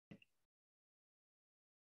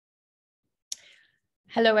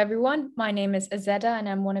Hello, everyone. My name is Azeda, and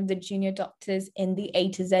I'm one of the junior doctors in the A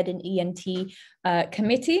to Z and ENT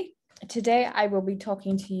committee. Today, I will be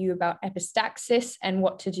talking to you about epistaxis and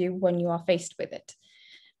what to do when you are faced with it.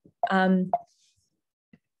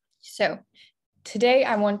 So today,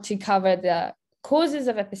 I want to cover the causes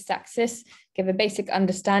of epistaxis, give a basic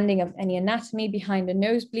understanding of any anatomy behind a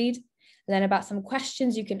nosebleed, and then about some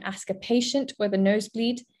questions you can ask a patient with a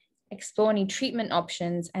nosebleed, explore any treatment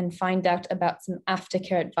options, and find out about some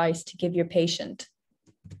aftercare advice to give your patient.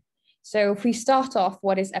 So if we start off,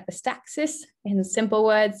 what is epistaxis? In simple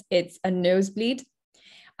words, it's a nosebleed,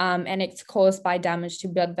 and it's caused by damage to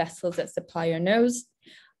blood vessels that supply your nose.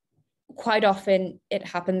 Quite often, it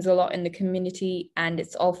happens a lot in the community, and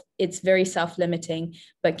it's very self-limiting,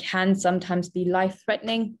 but can sometimes be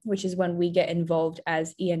life-threatening, which is when we get involved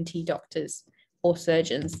as ENT doctors or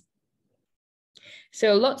surgeons.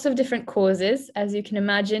 So lots of different causes, as you can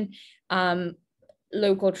imagine.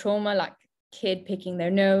 Local trauma, like kid picking their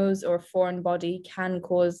nose or a foreign body, can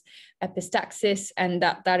cause epistaxis, and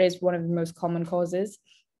that is one of the most common causes.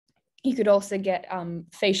 You could also get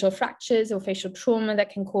facial fractures or facial trauma that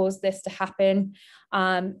can cause this to happen.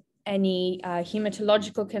 Any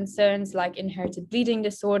hematological concerns like inherited bleeding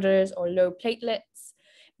disorders or low platelets.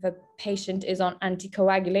 If a patient is on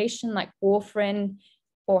anticoagulation like warfarin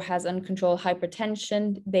or has uncontrolled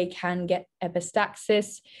hypertension, they can get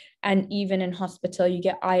epistaxis. And even in hospital, you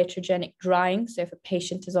get iatrogenic drying. So if a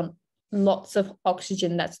patient is on lots of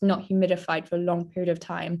oxygen that's not humidified for a long period of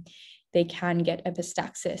time, they can get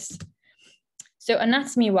epistaxis. So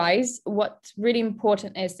anatomy-wise, what's really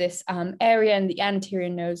important is this area in the anterior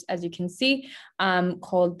nose, as you can see,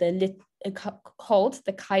 called the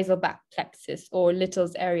Kieselbach plexus or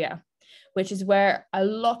Little's area, which is where a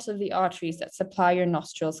lot of the arteries that supply your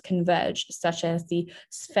nostrils converge, such as the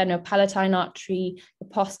sphenopalatine artery, the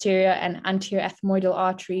posterior and anterior ethmoidal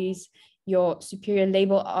arteries, your superior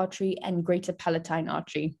labral artery, and greater palatine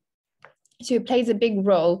artery. So it plays a big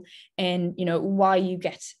role in, why you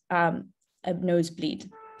get a nosebleed.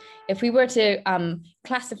 If we were to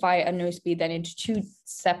classify a nosebleed then into two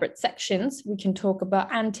separate sections, we can talk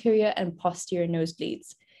about anterior and posterior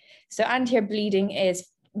nosebleeds. So anterior bleeding is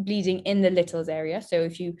bleeding in the Little's area. So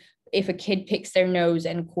if a kid picks their nose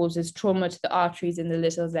and causes trauma to the arteries in the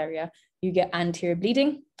Little's area, you get anterior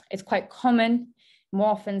bleeding. It's quite common, more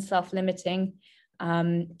often self-limiting,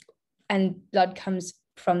 and blood comes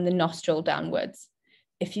from the nostril downwards.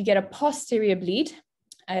 If you get a posterior bleed,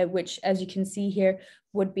 which as you can see here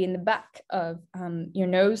would be in the back of your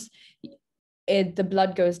nose, the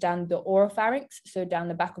blood goes down the oropharynx, so down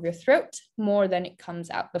the back of your throat, more than it comes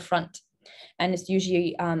out the front. And it's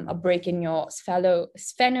usually a break in your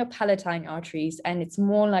sphenopalatine arteries, and it's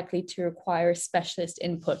more likely to require specialist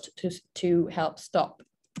input to help stop.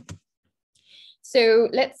 So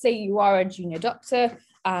let's say you are a junior doctor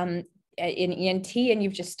in ENT and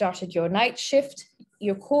you've just started your night shift.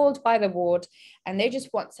 You're called by the ward and they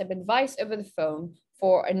just want some advice over the phone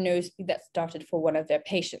for a nosebleed that started for one of their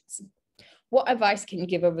patients. What advice can you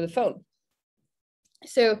give over the phone?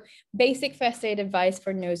 So basic first aid advice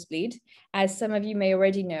for nosebleed, as some of you may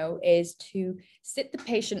already know, is to sit the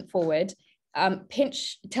patient forward,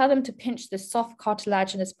 tell them to pinch the soft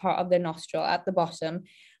cartilaginous part of their nostril at the bottom,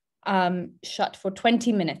 shut for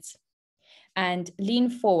 20 minutes, and lean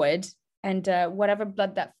forward, and whatever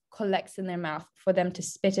blood that collects in their mouth, for them to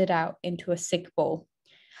spit it out into a sick bowl.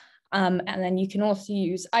 And then you can also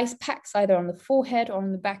use ice packs either on the forehead or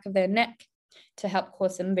on the back of their neck to help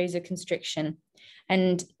cause some vasoconstriction.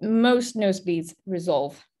 And most nosebleeds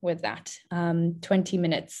resolve with that. 20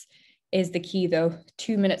 minutes is the key though.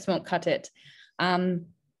 2 minutes won't cut it.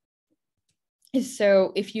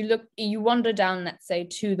 So if you wander down, let's say,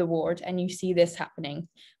 to the ward and you see this happening,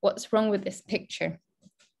 what's wrong with this picture?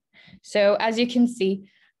 So as you can see,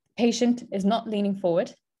 the patient is not leaning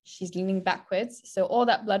forward, she's leaning backwards. So all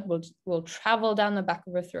that blood will travel down the back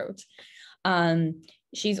of her throat.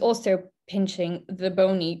 She's also pinching the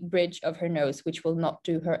bony bridge of her nose, which will not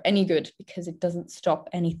do her any good because it doesn't stop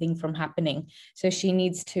anything from happening. So she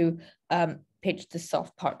needs to pinch the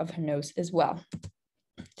soft part of her nose as well.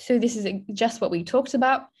 So this is just what we talked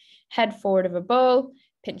about. Head forward of a bowl,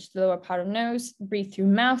 pinch the lower part of nose, breathe through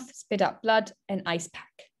mouth, spit out blood, and ice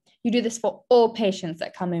pack. You do this for all patients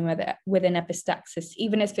that come in with an epistaxis,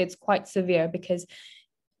 even if it's quite severe, because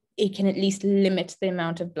it can at least limit the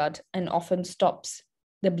amount of blood and often stops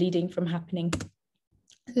the bleeding from happening.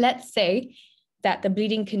 Let's say that the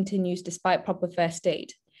bleeding continues despite proper first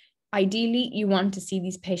aid. Ideally, you want to see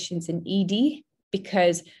these patients in ED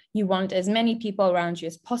because you want as many people around you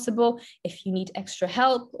as possible if you need extra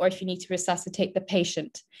help or if you need to resuscitate the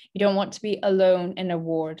patient. You don't want to be alone in a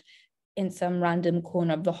ward in some random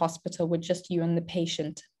corner of the hospital with just you and the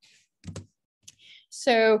patient.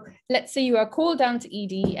 So let's say you are called down to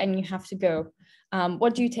ED and you have to go.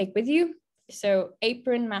 What do you take with you? So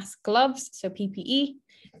apron, mask, gloves, so PPE.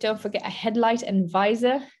 Don't forget a headlight and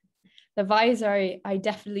visor. The visor, I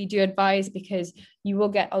definitely do advise because you will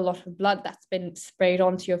get a lot of blood that's been sprayed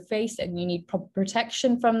onto your face and you need proper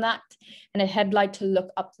protection from that, and a headlight to look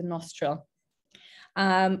up the nostril.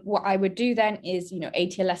 What I would do then is,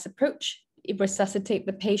 ATLS approach, resuscitate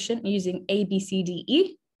the patient using A, B, C, D,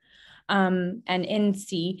 E. And in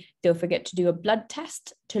C, don't forget to do a blood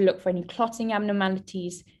test to look for any clotting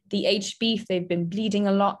abnormalities, the HB if they've been bleeding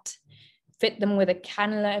a lot, fit them with a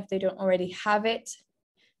cannula if they don't already have it,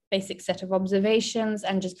 basic set of observations,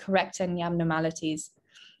 and just correct any abnormalities.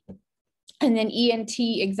 And then ENT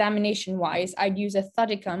examination wise, I'd use a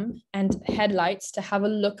thudicum and headlights to have a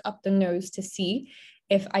look up the nose to see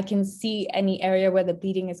if I can see any area where the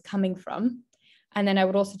bleeding is coming from. And then I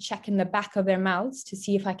would also check in the back of their mouths to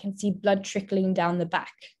see if I can see blood trickling down the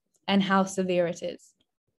back and how severe it is.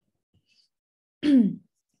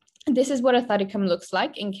 This is what a thudicum looks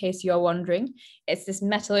like, in case you're wondering. It's this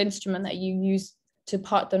metal instrument that you use to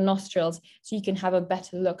part the nostrils so you can have a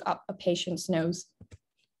better look up a patient's nose.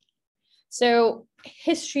 So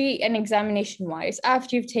history and examination wise,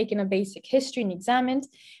 after you've taken a basic history and examined,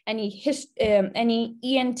 any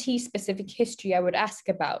ENT specific history I would ask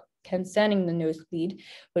about concerning the nosebleed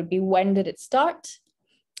would be, when did it start?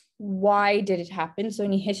 Why did it happen? So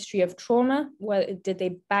any history of trauma, well, did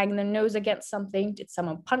they bang their nose against something? Did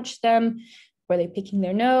someone punch them? Were they picking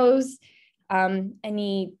their nose?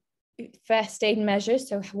 Any first aid measures,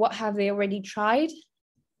 so what have they already tried?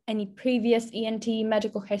 Any previous ENT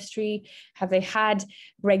medical history? Have they had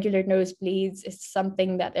regular nosebleeds? Is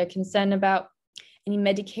something that they're concerned about? Any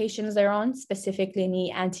medications they're on, specifically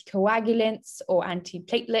any anticoagulants or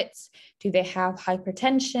antiplatelets? Do they have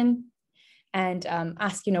hypertension? And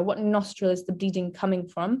ask, what nostril is the bleeding coming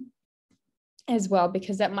from as well,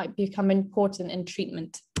 because that might become important in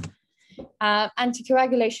treatment.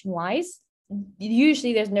 Anticoagulation wise,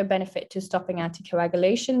 usually there's no benefit to stopping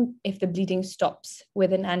anticoagulation if the bleeding stops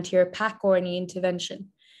with an anterior pack or any intervention.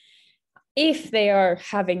 If they are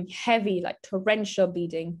having heavy, like torrential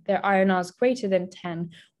bleeding, their INR is greater than 10,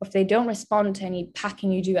 or if they don't respond to any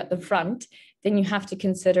packing you do at the front, then you have to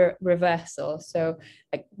consider reversal. So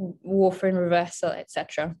like warfarin reversal,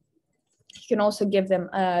 etc. You can also give them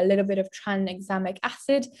a little bit of tranexamic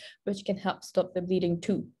acid, which can help stop the bleeding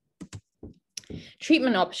too.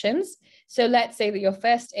 Treatment options. So let's say that your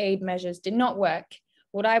first aid measures did not work.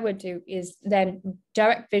 What I would do is then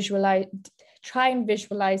try and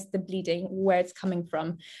visualize the bleeding, where it's coming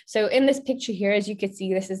from. So in this picture here, as you can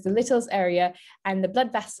see, this is the Little's area and the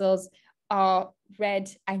blood vessels are red,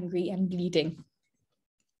 angry, and bleeding.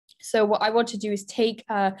 So what I want to do is take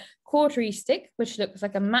a cautery stick, which looks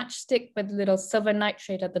like a matchstick with a little silver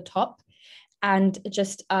nitrate at the top, and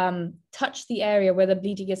just touch the area where the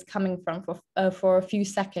bleeding is coming from for a few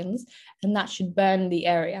seconds, and that should burn the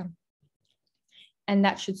area. And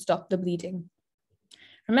that should stop the bleeding.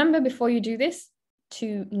 Remember, before you do this,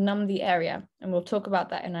 to numb the area, and we'll talk about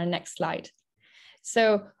that in our next slide.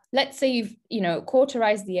 So let's say you've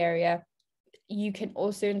cauterized the area. You can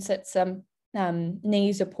also insert some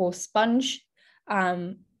nasopore sponge,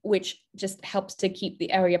 which just helps to keep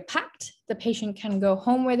the area packed. The patient can go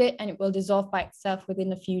home with it and it will dissolve by itself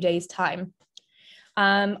within a few days' time.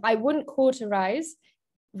 I wouldn't cauterize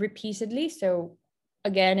repeatedly, so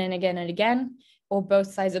again and again and again, or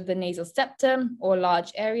both sides of the nasal septum or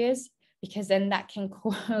large areas, because then that can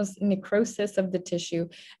cause necrosis of the tissue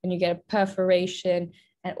and you get a perforation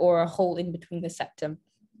or a hole in between the septum.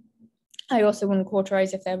 I also wouldn't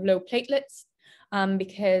cauterize if they have low platelets,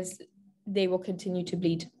 because they will continue to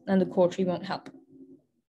bleed and the cautery won't help.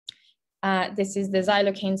 This is the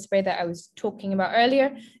xylocaine spray that I was talking about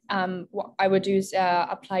earlier. What I would do is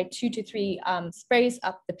apply 2 to 3 sprays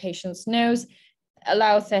up the patient's nose,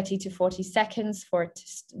 allow 30 to 40 seconds for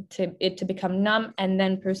it to become numb, and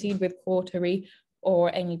then proceed with cautery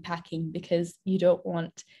or any packing, because you don't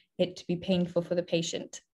want it to be painful for the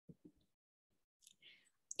patient.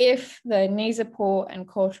 If the nasopore and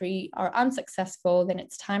cautery are unsuccessful, then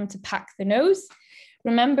it's time to pack the nose.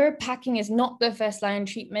 Remember, packing is not the first line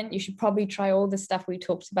treatment. You should probably try all the stuff we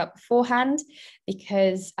talked about beforehand,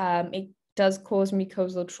 because it does cause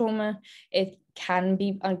mucosal trauma. It can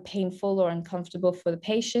be painful or uncomfortable for the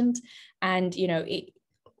patient. And,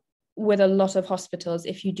 with a lot of hospitals,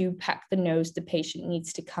 if you do pack the nose, the patient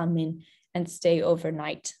needs to come in and stay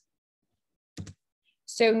overnight.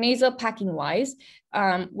 So nasal packing wise,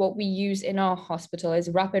 what we use in our hospital is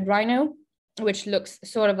rapid rhino, which looks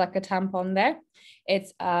sort of like a tampon there.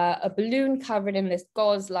 It's a balloon covered in this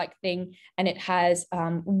gauze-like thing, and it has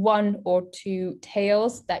 1 or 2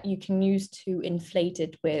 tails that you can use to inflate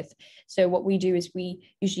it with. So what we do is we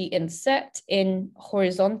usually insert in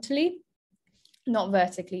horizontally, not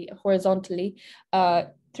vertically, horizontally,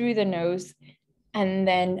 through the nose, and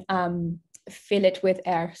then fill it with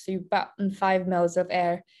air. So about 5 mils of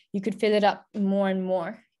air. You could fill it up more and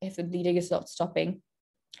more if the bleeding is not stopping.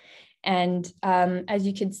 And as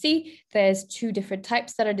you can see, there's 2 different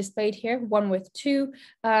types that are displayed here, one with 2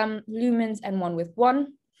 lumens and one with 1.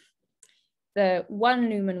 The 1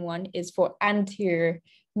 lumen one is for anterior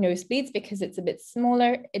nosebleeds because it's a bit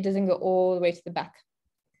smaller. It doesn't go all the way to the back.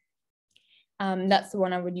 That's the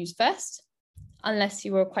one I would use first, unless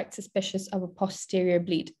you were quite suspicious of a posterior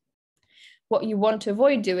bleed. What you want to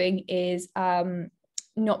avoid doing is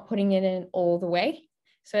not putting it in all the way.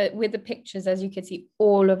 So with the pictures, as you can see,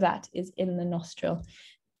 all of that is in the nostril.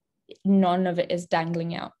 None of it is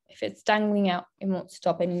dangling out. If it's dangling out, it won't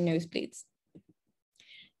stop any nosebleeds.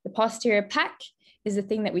 The posterior pack is the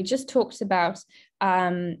thing that we just talked about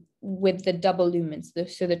with the double lumens,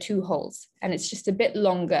 so the 2 holes, and it's just a bit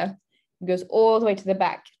longer. It goes all the way to the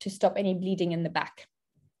back to stop any bleeding in the back.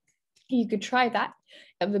 You could try that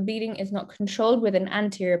if the bleeding is not controlled with an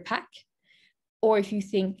anterior pack, or if you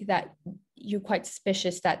think that you're quite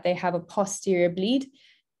suspicious that they have a posterior bleed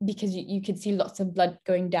because you can see lots of blood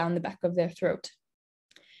going down the back of their throat.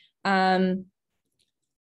 The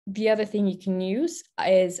other thing you can use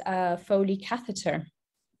is a Foley catheter,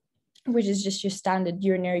 which is just your standard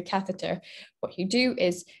urinary catheter. What you do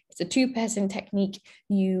is, it's a 2-person technique.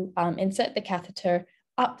 You insert the catheter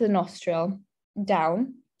up the nostril,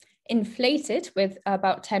 down, inflate it with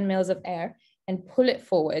about 10 mils of air and pull it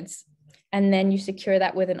forwards. And then you secure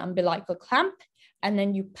that with an umbilical clamp, and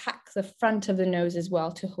then you pack the front of the nose as well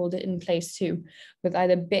to hold it in place too, with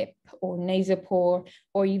either BIP or nasopore,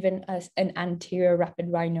 or even an anterior rapid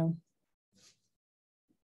rhino.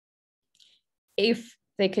 If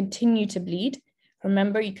they continue to bleed,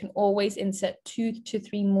 remember you can always insert 2 to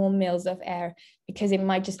 3 more mils of air, because it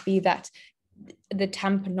might just be that the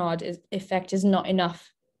tamponade effect is not enough.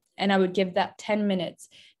 And I would give that 10 minutes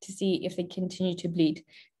to see if they continue to bleed.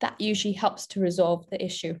 That usually helps to resolve the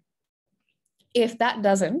issue. If that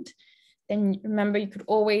doesn't, then remember you could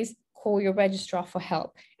always call your registrar for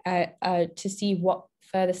help to see what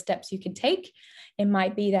further steps you can take. It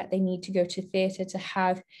might be that they need to go to theatre to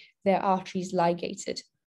have their arteries ligated.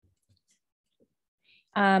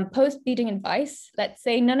 Post-bleeding advice, let's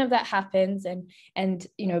say none of that happens and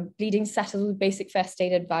bleeding settles with basic first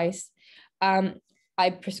aid advice. I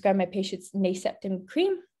prescribe my patients Naseptin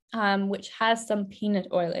cream, which has some peanut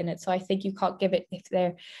oil in it. So I think you can't give it if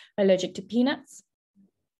they're allergic to peanuts.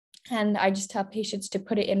 And I just tell patients to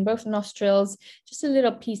put it in both nostrils, just a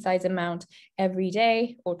little pea-sized amount every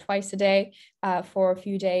day or twice a day for a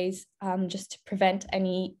few days, just to prevent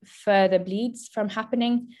any further bleeds from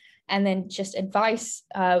happening. And then just advice,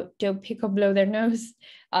 don't pick or blow their nose,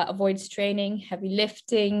 avoid straining, heavy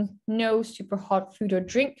lifting, no super hot food or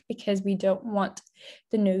drink, because we don't want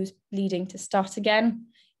the nose bleeding to start again.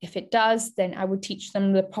 If it does, then I would teach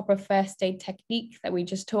them the proper first aid technique that we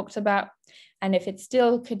just talked about. And if it's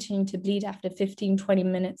still continuing to bleed after 15-20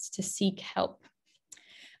 minutes, to seek help.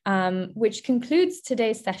 Which concludes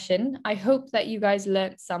today's session. I hope that you guys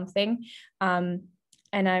learned something, and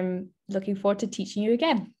I'm looking forward to teaching you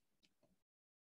again.